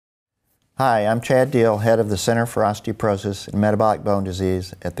Hi, I'm Chad Deal, head of the Center for Osteoporosis and Metabolic Bone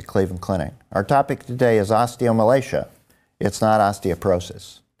Disease at the Cleveland Clinic. Our topic today is osteomalacia. It's not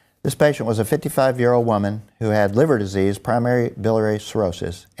osteoporosis. This patient was a 55-year-old woman who had liver disease, primary biliary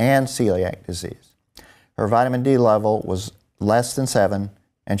cirrhosis, and celiac disease. Her vitamin D level was less than 7,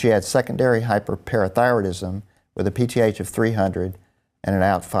 and she had secondary hyperparathyroidism with a PTH of 300 and an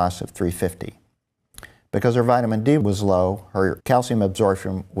ALT phos of 350. Because her vitamin D was low, her calcium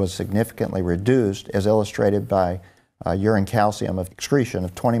absorption was significantly reduced, as illustrated by urine calcium excretion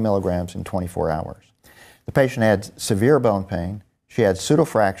of 20 milligrams in 24 hours. The patient had severe bone pain. She had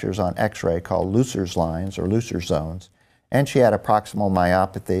pseudofractures on X-ray called Looser's lines or Looser zones, and she had a proximal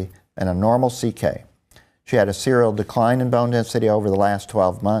myopathy and a normal CK. She had a serial decline in bone density over the last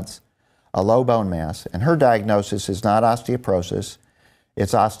 12 months, a low bone mass, and her diagnosis is not osteoporosis,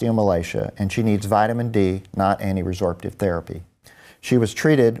 it's osteomalacia, and she needs vitamin D, not anti-resorptive therapy. She was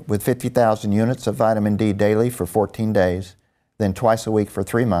treated with 50,000 units of vitamin D daily for 14 days, then twice a week for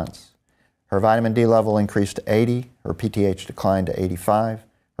 3 months. Her vitamin D level increased to 80, her PTH declined to 85,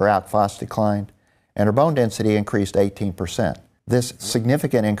 her ALT phos declined, and her bone density increased 18%. This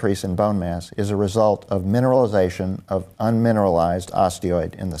significant increase in bone mass is a result of mineralization of unmineralized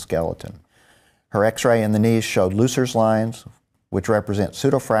osteoid in the skeleton. Her X-ray in the knees showed Looser's lines, which represent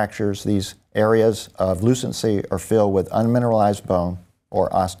pseudofractures. These areas of lucency are filled with unmineralized bone or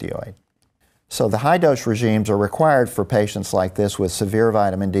osteoid. So the high-dose regimes are required for patients like this with severe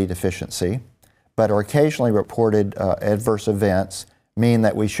vitamin D deficiency, but are occasionally reported adverse events mean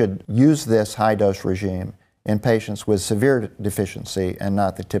that we should use this high-dose regime in patients with severe deficiency and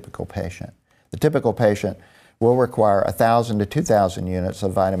not the typical patient. The typical patient will require 1,000 to 2,000 units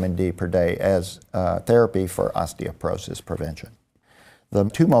of vitamin D per day as therapy for osteoporosis prevention. The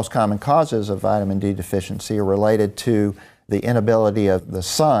two most common causes of vitamin D deficiency are related to the inability of the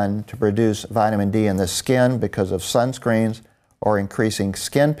sun to produce vitamin D in the skin because of sunscreens or increasing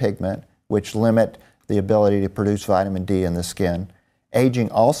skin pigment, which limit the ability to produce vitamin D in the skin.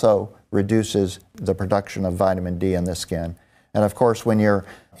 Aging also reduces the production of vitamin D in the skin. And of course, when you're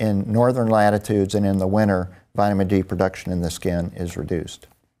in northern latitudes and in the winter, vitamin D production in the skin is reduced.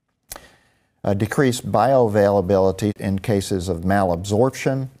 Decreased bioavailability in cases of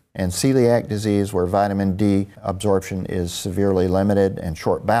malabsorption and celiac disease where vitamin D absorption is severely limited, and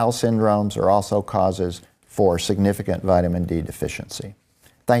short bowel syndromes are also causes for significant vitamin D deficiency.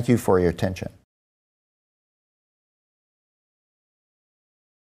 Thank you for your attention.